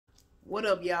What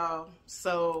up, y'all?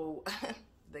 So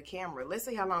the camera, let's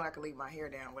see how long I can leave my hair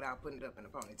down without putting it up in a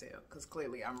ponytail, because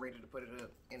clearly I'm ready to put it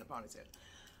up in a ponytail.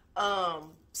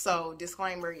 So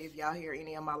disclaimer, if y'all hear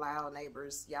any of my loud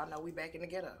neighbors, y'all know we back in the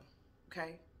ghetto.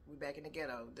 Okay, we back in the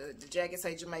ghetto. The jacket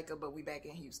say Jamaica, but we back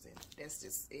in Houston. That's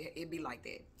just it be like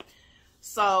that.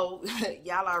 So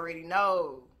y'all already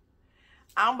know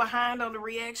I'm behind on the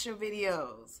reaction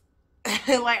videos.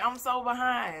 Like, I'm so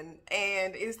behind,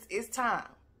 and it's time.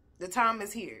 The time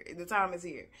is here. The time is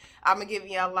here. I've been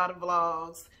giving y'all a lot of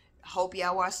vlogs. Hope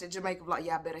y'all watch the Jamaica vlog.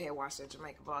 Y'all better have watched the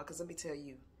Jamaica vlog, because let me tell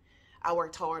you, I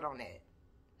worked hard on that.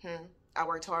 I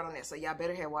worked hard on that, so y'all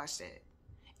better have watched that.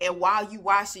 And while you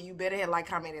watch it, you better have like,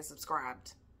 comment, and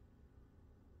subscribed.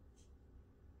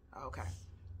 Okay.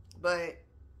 But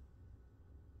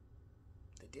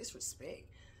the disrespect.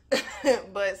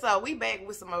 But so we back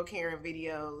with some more Karen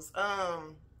videos.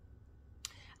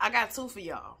 I got two for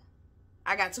y'all.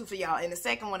 And the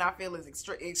second one I feel is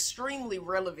extremely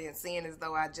relevant, seeing as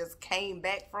though I just came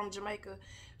back from Jamaica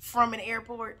from an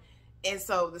airport. And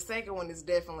so the second one is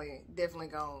definitely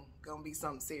gonna be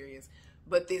something serious.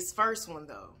 But this first one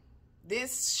though,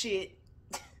 this shit,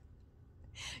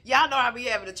 y'all know I be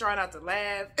having to try not to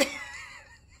laugh.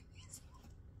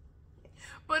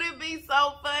 But it be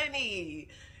so funny.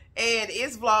 And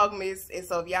it's Vlogmas, and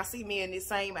so if y'all see me in this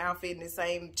same outfit, in the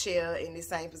same chair, in the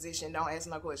same position, don't ask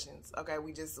no questions. Okay,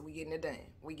 we getting it done.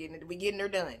 We getting her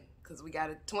done, because we got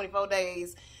 24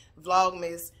 days,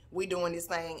 Vlogmas. We doing this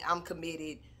thing. I'm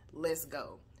committed. Let's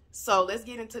go. So let's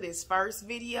get into this first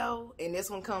video, and this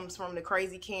one comes from the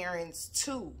Crazy Karens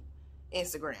 2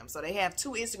 Instagram. So they have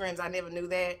 2 Instagrams. I never knew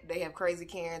that. They have Crazy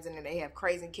Karens, and then they have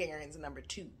Crazy Karens number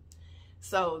 2.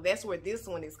 So that's where this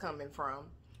one is coming from.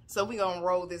 So we're going to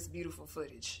roll this beautiful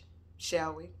footage,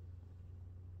 shall we?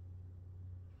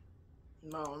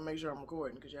 No, I'm make sure I'm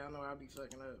recording, because y'all know I'll be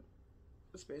fucking up,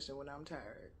 especially when I'm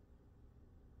tired.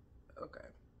 Okay.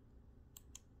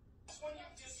 When you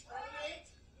discriminate,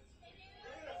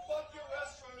 you're going to fuck your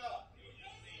restaurant up.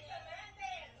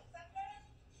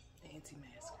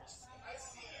 Anti-maskers. I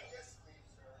see you. Just leave,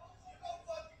 sir. You go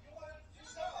fuck it. You want to do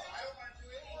something? I don't want to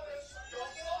do it. Don't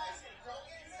get on this. Don't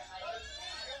get in.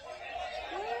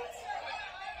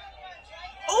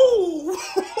 Ooh!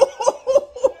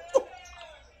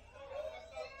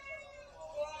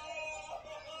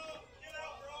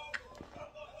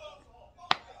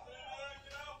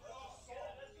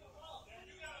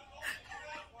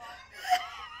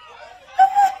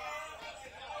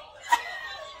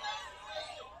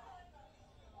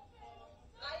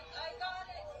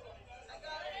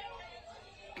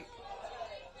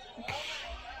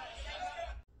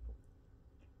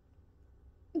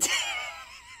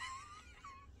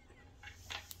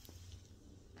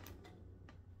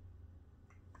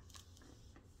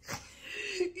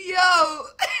 Yo,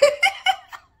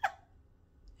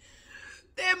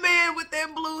 that man with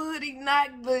that blue hoodie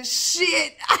knocked the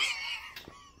shit.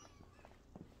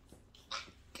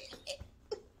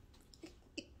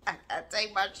 I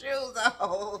take my shoes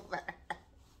off.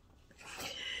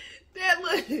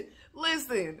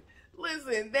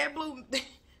 Listen, that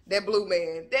blue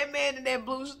man, that man in that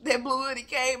blue hoodie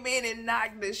came in and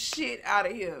knocked the shit out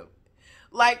of him.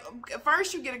 Like,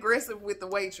 first you get aggressive with the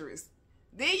waitress.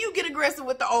 Then you get aggressive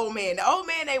with the old man. The old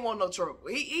man ain't want no trouble.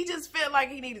 He just felt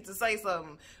like he needed to say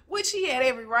something, which he had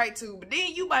every right to. But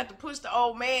then you about to push the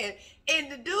old man, and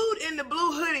the dude in the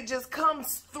blue hoodie just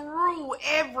comes through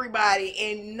everybody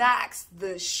and knocks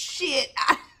the shit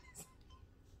out.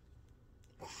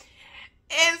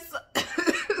 And so,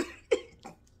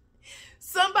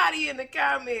 somebody in the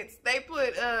comments, they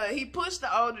put, he pushed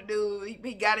the older dude.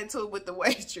 He got into it with the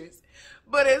waitress.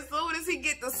 But as soon as he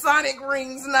get the Sonic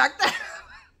rings knocked out,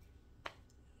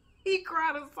 he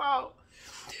cried us off.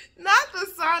 Not the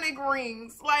Sonic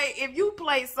rings. Like, if you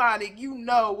play Sonic, you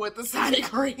know what the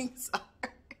Sonic rings are.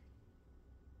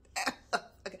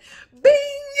 Okay.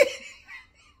 Bing!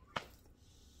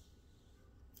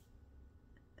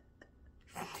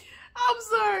 I'm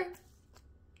sorry.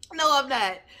 No, I'm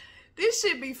not. This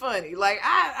shit be funny. Like,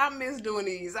 I miss doing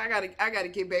these. I gotta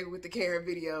get back with the Karen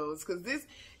videos, because these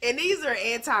are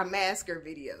anti-masker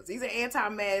videos. These are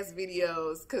anti-mask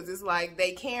videos, because it's like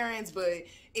they Karens, but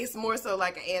it's more so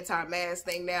like an anti-mask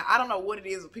thing. Now, I don't know what it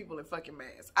is with people in fucking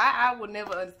masks. I would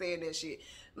never understand that shit.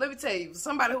 Let me tell you,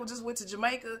 somebody who just went to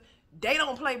Jamaica, they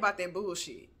don't play about that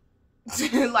bullshit.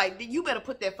 Like, you better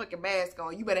put that fucking mask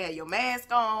on. You better have your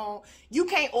mask on. You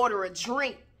can't order a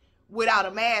drink without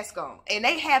a mask on. And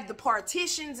they have the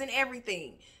partitions and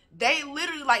everything. They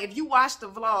literally, like, if you watch the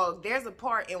vlog, there's a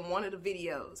part in one of the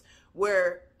videos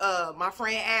where my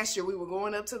friend Asher, we were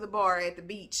going up to the bar at the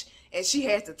beach, and she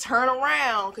had to turn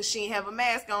around because she didn't have a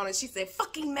mask on, and she said,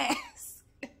 fucking mask.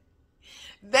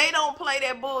 They don't play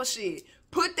that bullshit.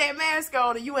 Put that mask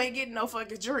on and you ain't getting no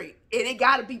fucking drink. And it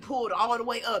gotta be pulled all the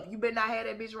way up. You better not have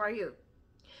that bitch right here.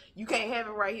 You can't have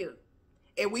it right here.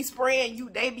 And we spraying you,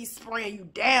 they be spraying you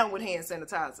down with hand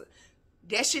sanitizer.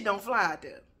 That shit don't fly out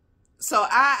there. So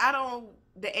I don't,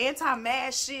 the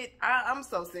anti-mask shit, I'm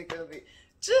so sick of it.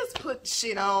 Just put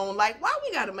shit on. Like, why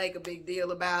we gotta make a big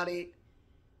deal about it?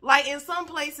 Like, in some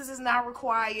places it's not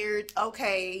required.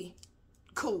 Okay,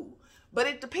 cool. But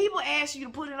if the people ask you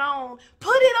to put it on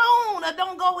or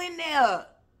don't go in there.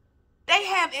 They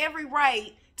have every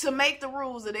right to make the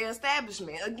rules of their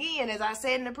establishment. Again, as I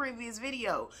said in the previous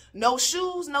video, no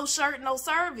shoes, no shirt, no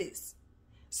service.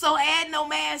 So add no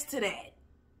mask to that.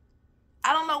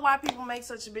 I don't know why people make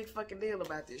such a big fucking deal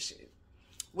about this shit.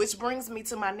 Which brings me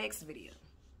to my next video.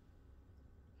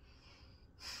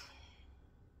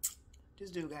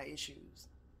 This dude got issues.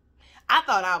 I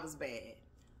thought I was bad.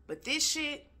 But this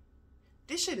shit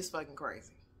is fucking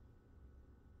crazy.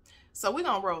 So we're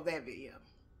gonna roll that video.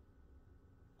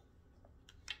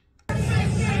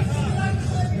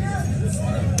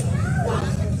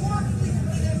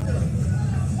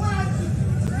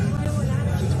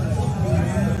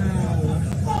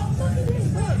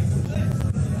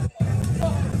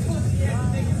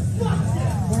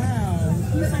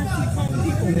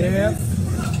 Yeah.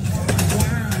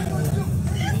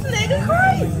 This nigga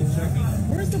crazy.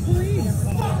 Where's the police?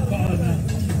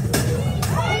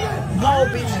 Oh,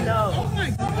 bitch, no. Oh my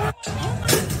god.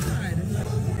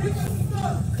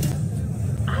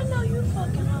 I know you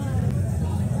fucking lying.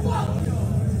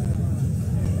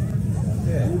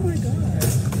 Yeah. Oh my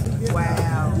god.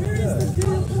 Wow. Where is the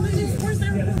damn police? Where's the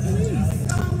airport police?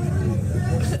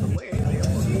 Where is it?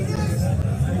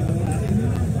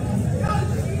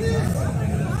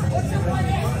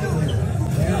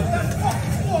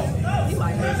 You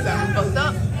like this? Got me fucked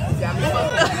up. Got me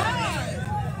fucked up.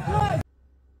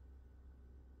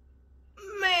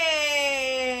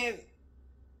 Man.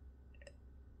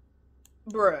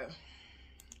 Bruh.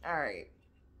 Alright.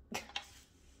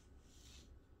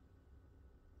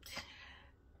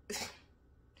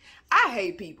 I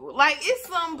hate people. Like, it's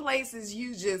some places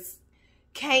you just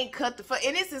can't cut the fuck.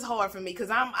 And this is hard for me because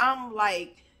I'm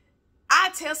like, I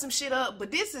tell some shit up,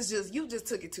 but this is just, you just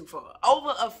took it too far.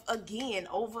 Over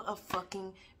a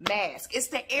fucking mask. It's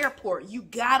the airport. You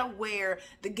gotta wear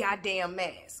the goddamn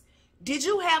mask. Did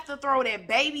you have to throw that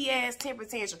baby ass temper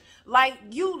tantrum? Like,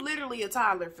 you literally a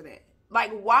toddler for that.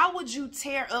 Like, why would you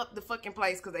tear up the fucking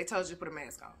place because they told you to put a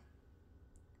mask on?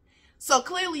 So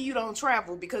clearly you don't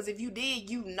travel, because if you did,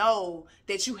 you know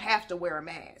that you have to wear a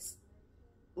mask.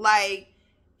 Like,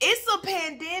 it's a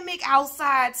pandemic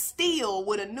outside still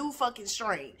with a new fucking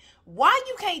strain. Why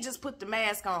you can't just put the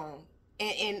mask on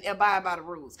and abide by the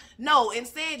rules? No,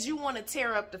 instead you want to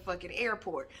tear up the fucking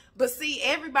airport. But see,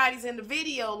 everybody's in the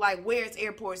video like, where's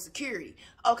airport security?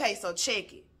 Okay, so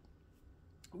check it.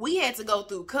 We had to go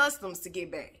through customs to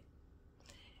get back.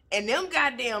 And them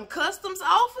goddamn customs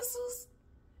officers,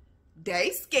 they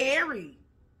scary.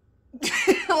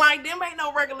 Like, them ain't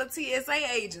no regular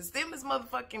TSA agents. Them is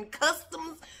motherfucking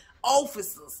customs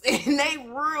officers. And they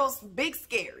real big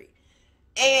scary.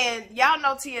 And y'all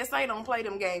know TSA don't play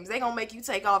them games. They gonna make you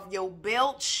take off your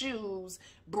belt, shoes,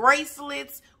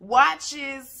 bracelets,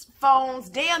 watches, phones,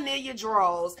 damn near your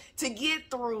drawers to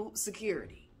get through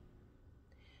security.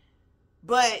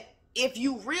 But if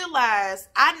you realize,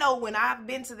 I know when I've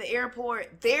been to the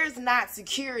airport, there's not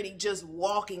security just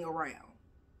walking around.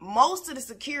 Most of the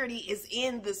security is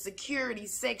in the security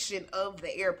section of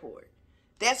the airport.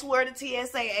 That's where the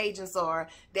TSA agents are.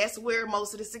 That's where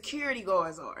most of the security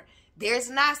guards are. There's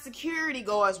not security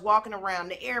guards walking around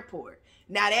the airport.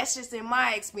 Now, that's just in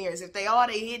my experience. If they are,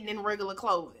 they hidden in regular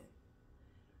clothing.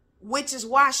 Which is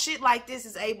why shit like this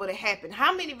is able to happen.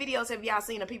 How many videos have y'all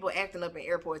seen of people acting up in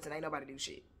airports and ain't nobody do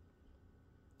shit?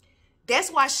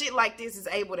 That's why shit like this is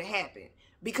able to happen.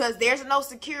 Because there's no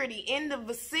security in the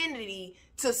vicinity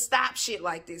to stop shit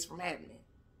like this from happening.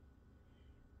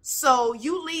 So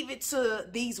you leave it to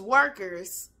these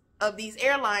workers of these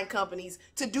airline companies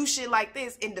to do shit like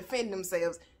this and defend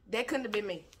themselves. That couldn't have been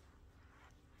me.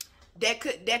 That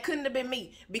couldn't have been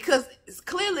me. Because it's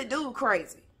clearly dude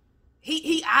crazy.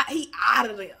 He out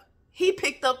of there. He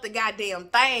picked up the goddamn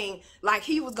thing like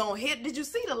he was gonna hit. Did you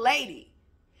see the lady?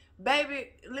 Baby,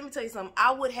 let me tell you something.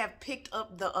 I would have picked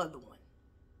up the other one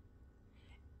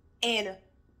and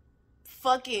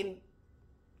fucking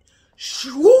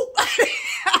swoop.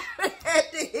 I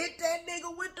had to hit that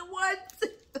nigga with the one.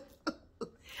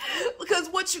 Because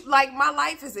my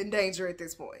life is in danger at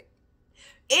this point.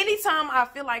 Anytime I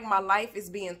feel like my life is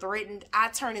being threatened, I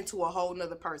turn into a whole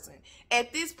nother person.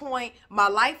 At this point, my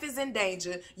life is in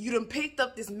danger. You done picked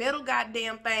up this metal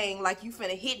goddamn thing like you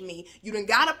finna hit me. You done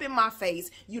got up in my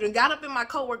face. You done got up in my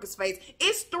coworker's face.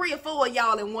 It's 3 or 4 of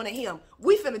y'all and one of him.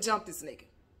 We finna jump this nigga.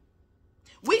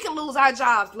 We can lose our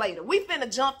jobs later. We finna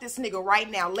jump this nigga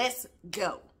right now. Let's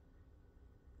go.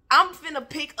 I'm finna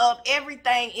pick up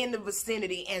everything in the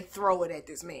vicinity and throw it at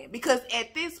this man. Because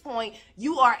at this point,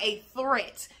 you are a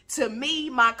threat to me,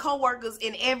 my coworkers,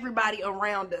 and everybody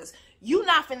around us. You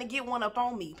not finna get one up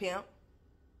on me, pimp.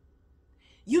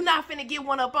 You not finna get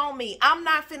one up on me. I'm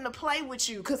not finna play with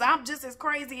you because I'm just as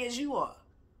crazy as you are.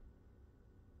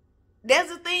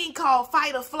 There's a thing called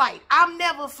fight or flight. I'm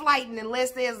never fighting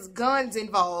unless there's guns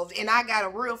involved and I got a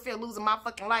real fear losing my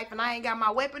fucking life and I ain't got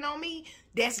my weapon on me.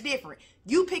 That's different.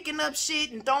 You picking up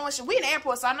shit and throwing shit. We in the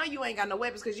airport, so I know you ain't got no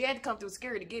weapons because you had to come through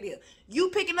security to get here. You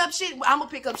picking up shit, I'm going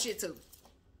to pick up shit too.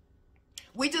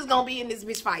 We just going to be in this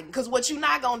bitch fighting. Because what you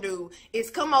not going to do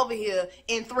is come over here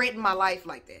and threaten my life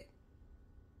like that.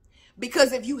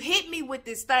 Because if you hit me with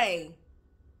this thing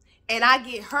and I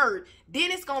get hurt,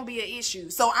 then it's going to be an issue.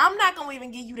 So I'm not going to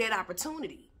even give you that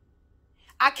opportunity.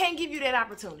 I can't give you that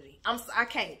opportunity. I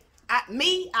can't.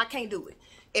 I can't do it.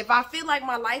 If I feel like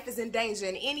my life is in danger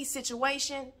in any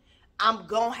situation, I'm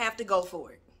going to have to go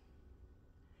for it.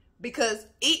 Because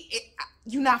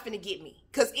you're not finna get me.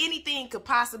 Because anything could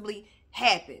possibly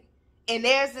happen. And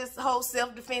there's this whole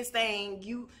self-defense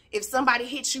thing. If somebody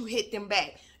hits you, hit them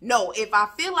back. No, if I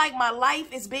feel like my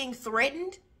life is being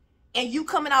threatened and you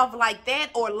coming off like that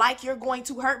or like you're going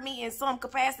to hurt me in some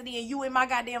capacity and you in my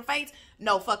goddamn face,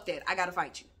 no, fuck that. I got to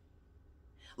fight you.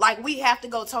 Like, we have to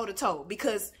go toe-to-toe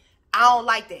because I don't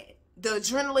like that. The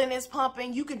adrenaline is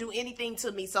pumping. You can do anything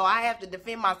to me. So I have to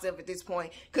defend myself at this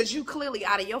point because you clearly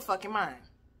out of your fucking mind.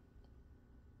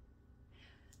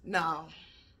 No.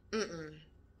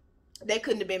 They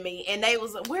couldn't have been me. And they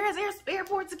was, where's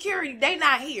airport security? They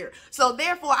not here. So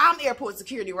therefore, I'm airport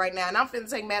security right now. And I'm finna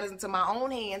take matters into my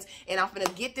own hands. And I'm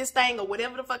finna get this thing or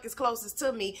whatever the fuck is closest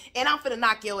to me. And I'm finna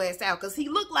knock your ass out. Because he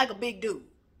looked like a big dude.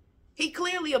 He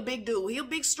clearly a big dude. He a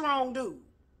big, strong dude.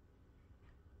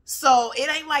 So it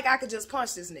ain't like I could just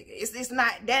punch this nigga. It's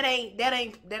not, that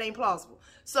ain't plausible.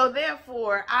 So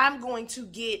therefore, I'm going to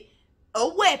get a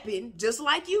weapon just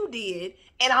like you did,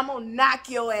 and I'm gonna knock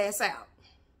your ass out.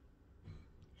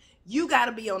 You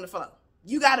gotta be on the floor.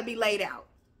 You gotta be laid out.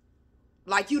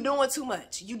 Like you doing too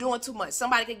much. You doing too much.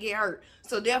 Somebody could get hurt.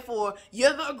 So therefore,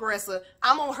 you're the aggressor.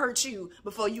 I'm gonna hurt you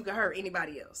before you can hurt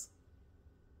anybody else.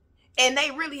 And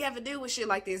they really have to deal with shit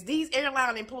like this. These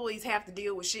airline employees have to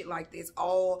deal with shit like this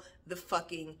all the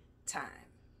fucking time.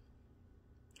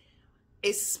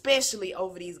 Especially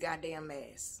over these goddamn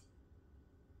masks.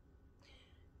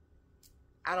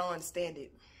 I don't understand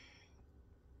it.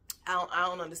 I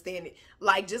don't understand it.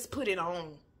 Like, just put it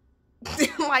on.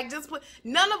 Like,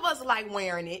 none of us like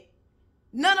wearing it.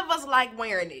 None of us like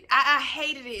wearing it. I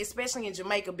hated it, especially in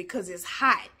Jamaica, because it's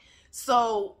hot.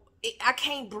 So I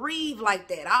can't breathe like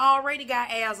that. I already got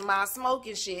asthma, I smoke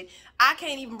and shit. I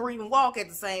can't even breathe and walk at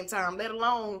the same time, let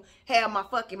alone have my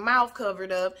fucking mouth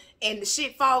covered up and the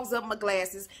shit fogs up my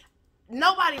glasses.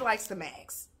 Nobody likes the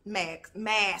masks.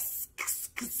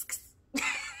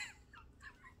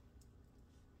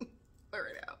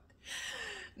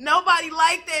 Nobody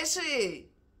like that shit.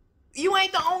 You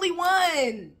ain't the only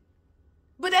one.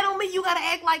 But that don't mean you gotta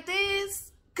act like this.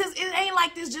 Because it ain't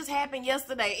like this just happened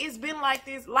yesterday. It's been like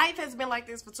this. Life has been like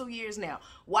this for 2 years now.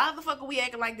 Why the fuck are we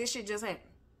acting like this shit just happened?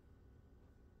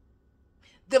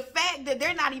 The fact that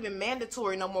they're not even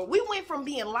mandatory no more. We went from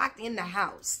being locked in the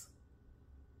house.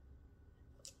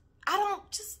 I don't,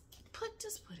 just put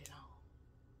it on.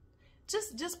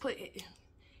 Just put it.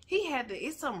 He had to,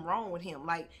 it's something wrong with him.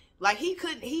 Like he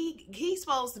couldn't, he's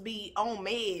supposed to be on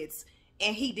meds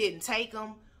and he didn't take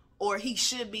them. Or he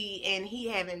should be, and he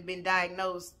haven't been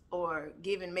diagnosed or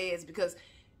given meds, because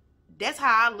that's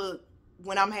how I look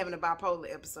when I'm having a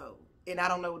bipolar episode and I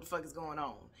don't know what the fuck is going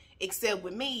on. Except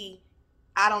with me,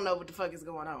 I don't know what the fuck is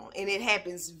going on. And it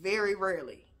happens very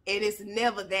rarely. And it's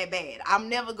never that bad. I'm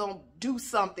never going to do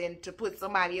something to put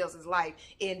somebody else's life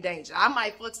in danger. I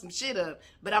might fuck some shit up,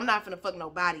 but I'm not finna fuck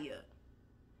nobody up.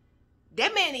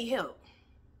 That man need help.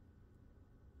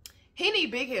 He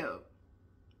need big help.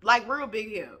 Like real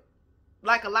big help.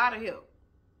 Like a lot of help.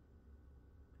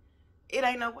 It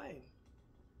ain't no way.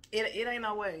 It ain't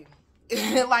no way.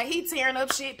 Like he tearing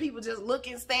up shit. People just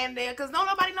looking, stand there, because don't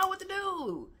nobody know what to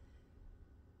do.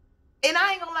 And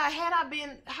I ain't gonna lie, had I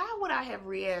been, how would I have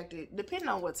reacted? Depending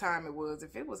on what time it was.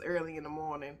 If it was early in the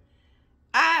morning,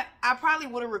 I I probably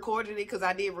would have recorded it because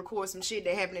I did record some shit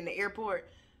that happened in the airport.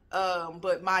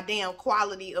 But my damn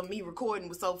quality of me recording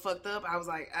was so fucked up. I was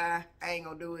like, I ain't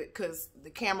gonna do it because the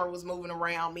camera was moving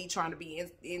around, me trying to be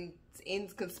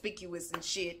inconspicuous and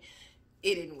shit.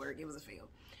 It didn't work. It was a fail.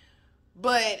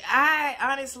 But I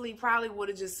honestly probably would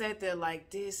have just sat there like,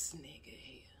 this nigga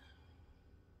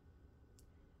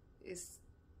here.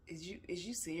 Is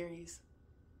you serious?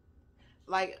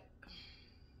 Like,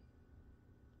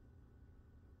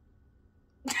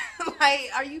 like,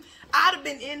 are you? I'd have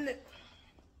been in the.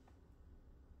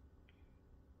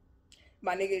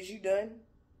 My nigga, is you done?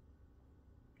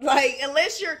 Like,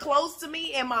 unless you're close to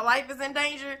me and my life is in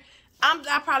danger,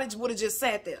 I probably would have just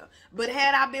sat there. But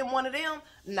had I been one of them,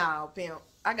 nah, pimp,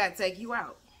 I gotta take you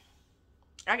out.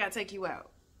 I gotta take you out.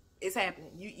 It's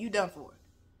happening. You done for.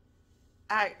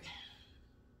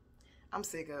 I'm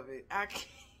sick of it. I can't.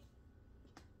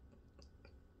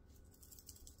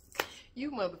 You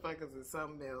motherfuckers is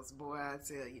something else, boy, I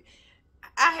tell you.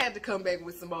 I had to come back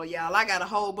with some more, y'all. I got a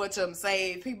whole bunch of them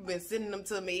saved. People been sending them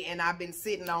to me, and I've been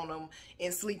sitting on them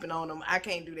and sleeping on them. I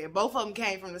can't do that. Both of them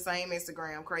came from the same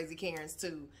Instagram, Crazy KENS,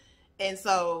 too. And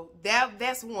so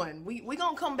that's one. We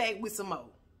gonna come back with some more.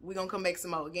 We gonna come back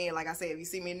some more. Again, like I said, if you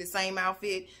see me in the same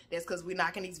outfit, that's because we're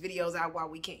knocking these videos out while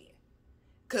we can.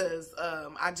 Because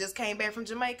I just came back from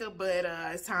Jamaica, but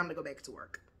it's time to go back to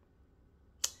work.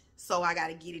 So I got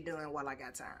to get it done while I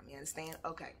got time. You understand?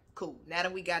 Okay, cool. Now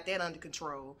that we got that under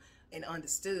control and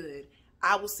understood,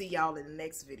 I will see y'all in the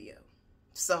next video.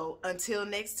 So until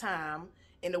next time,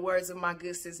 in the words of my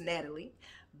good sis Natalie,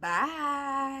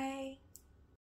 bye.